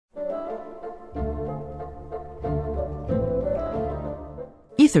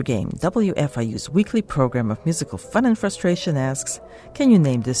Ether Game, WFIU's weekly program of musical fun and frustration, asks, can you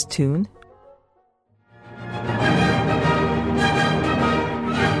name this tune?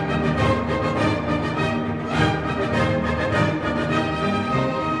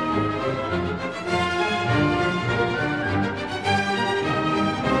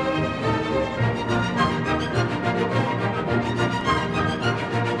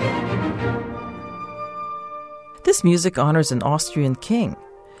 This music honors an Austrian king.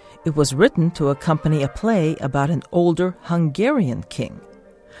 It was written to accompany a play about an older Hungarian king.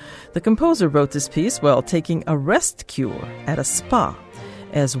 The composer wrote this piece while taking a rest cure at a spa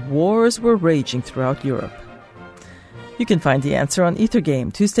as wars were raging throughout Europe. You can find the answer on Ether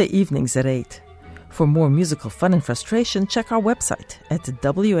Game Tuesday evenings at 8. For more musical fun and frustration, check our website at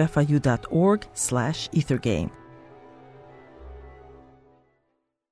wfiu.org/ethergame.